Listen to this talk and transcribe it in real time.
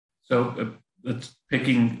So let's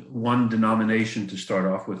picking one denomination to start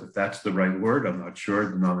off with, if that's the right word. I'm not sure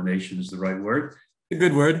denomination is the right word. A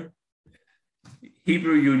good word.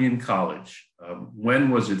 Hebrew Union College. When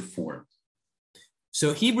was it formed?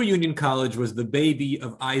 So Hebrew Union College was the baby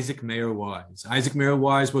of Isaac Mayer Wise. Isaac Mayer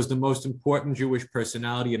Wise was the most important Jewish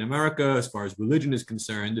personality in America as far as religion is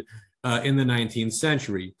concerned in the 19th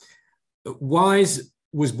century. Wise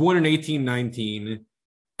was born in 1819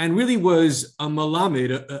 and really was a Malamed,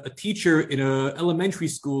 a teacher in an elementary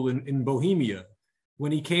school in Bohemia,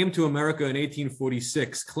 when he came to America in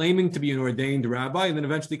 1846, claiming to be an ordained rabbi and then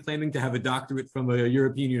eventually claiming to have a doctorate from a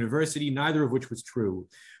European university, neither of which was true.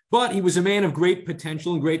 But he was a man of great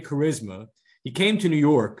potential and great charisma. He came to New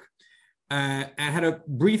York and had a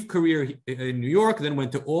brief career in New York, then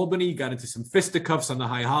went to Albany, got into some fisticuffs on the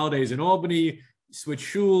high holidays in Albany,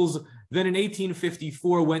 switched shuls. Then in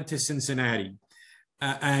 1854 went to Cincinnati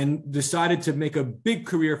and decided to make a big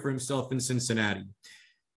career for himself in Cincinnati.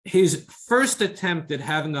 His first attempt at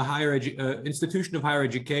having a institution of higher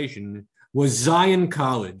education was Zion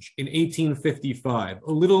College in 1855,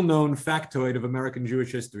 a little known factoid of American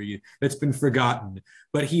Jewish history that's been forgotten.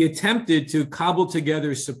 But he attempted to cobble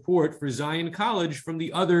together support for Zion College from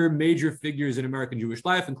the other major figures in American Jewish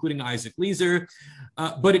life, including Isaac Leeser,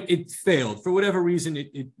 but it failed. For whatever reason,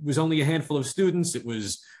 it was only a handful of students. It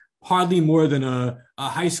was hardly more than a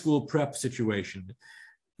high school prep situation.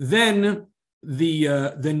 Then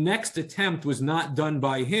the next attempt was not done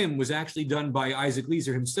by him, was actually done by Isaac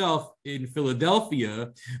Leeser himself in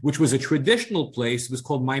Philadelphia, which was a traditional place. It was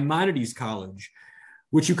called Maimonides College,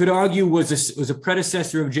 which you could argue was a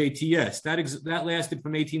predecessor of JTS. That lasted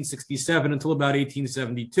from 1867 until about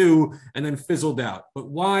 1872 and then fizzled out. But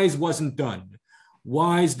Wise wasn't done.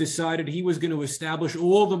 Wise decided he was going to establish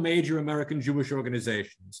all the major American Jewish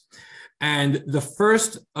organizations. And the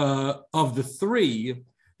first of the three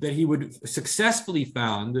that he would successfully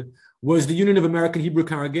found was the Union of American Hebrew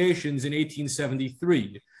Congregations in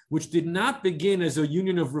 1873, which did not begin as a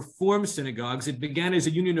union of Reform synagogues. It began as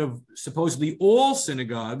a union of supposedly all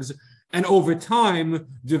synagogues, and over time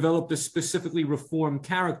developed a specifically Reform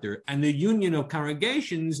character. And the Union of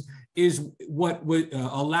Congregations is what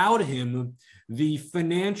allowed him the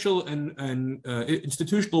financial and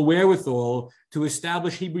institutional wherewithal to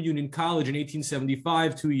establish Hebrew Union College in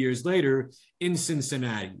 1875, 2 years later, in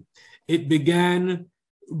Cincinnati. It began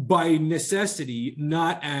by necessity,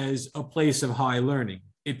 not as a place of high learning.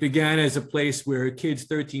 It began as a place where kids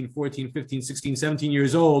 13, 14, 15, 16, 17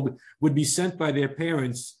 years old would be sent by their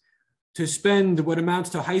parents to spend what amounts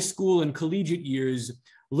to high school and collegiate years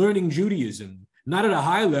learning Judaism, not at a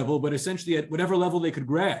high level, but essentially at whatever level they could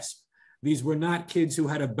grasp. These were not kids who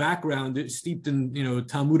had a background steeped in,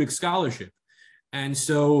 Talmudic scholarship. And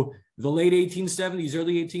so the late 1870s,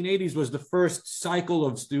 early 1880s was the first cycle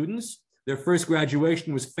of students. Their first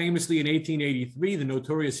graduation was famously in 1883, the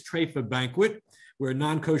notorious Treifa Banquet, where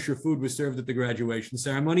non-kosher food was served at the graduation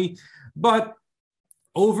ceremony. But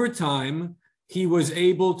over time, he was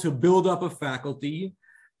able to build up a faculty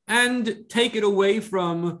and take it away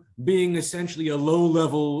from being essentially a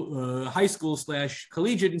low-level high school /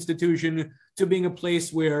 collegiate institution to being a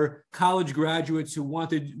place where college graduates who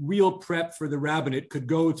wanted real prep for the rabbinate could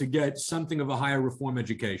go to get something of a higher Reform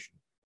education.